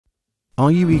Are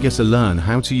you eager to learn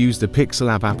how to use the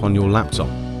Pixellab app on your laptop?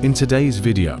 In today's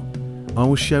video, I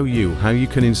will show you how you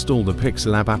can install the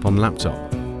Pixellab app on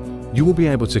laptop. You will be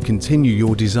able to continue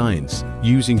your designs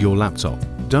using your laptop.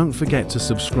 Don't forget to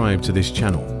subscribe to this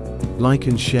channel. Like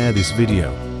and share this video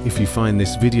if you find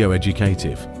this video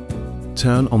educative.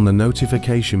 Turn on the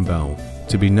notification bell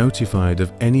to be notified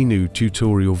of any new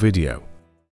tutorial video.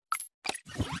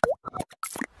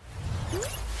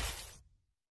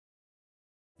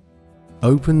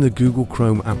 Open the Google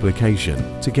Chrome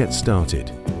application to get started.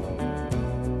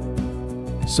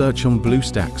 Search on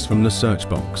BlueStacks from the search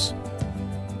box.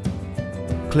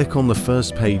 Click on the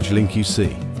first page link you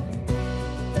see.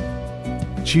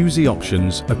 Choose the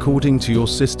options according to your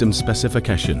system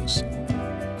specifications.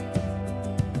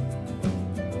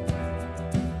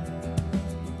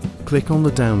 Click on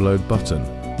the download button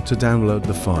to download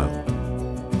the file.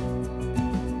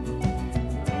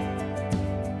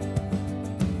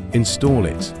 Install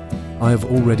it. I have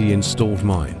already installed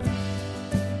mine.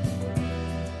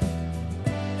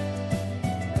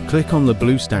 Click on the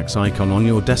BlueStacks icon on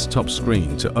your desktop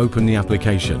screen to open the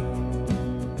application.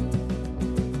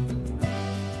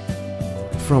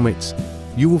 From it,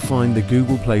 you will find the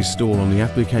Google Play Store on the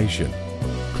application.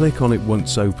 Click on it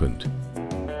once opened.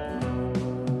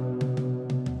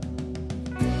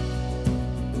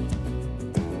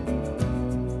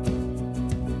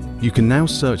 You can now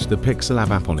search the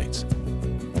Pixellab app on it.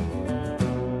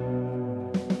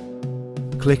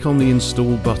 Click on the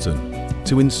Install button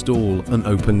to install and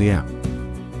open the app.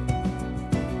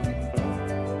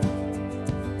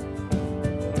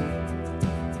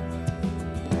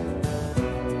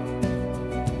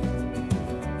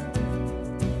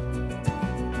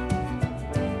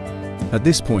 At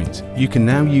this point, you can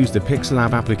now use the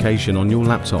Pixellab application on your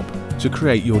laptop to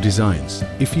create your designs.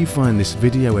 If you find this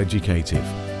video educative,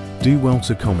 do well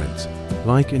to comment,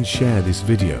 like and share this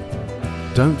video.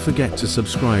 Don't forget to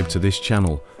subscribe to this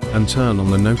channel and turn on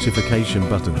the notification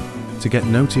button to get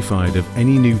notified of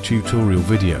any new tutorial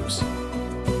videos.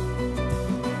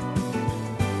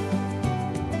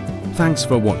 Thanks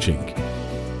for watching.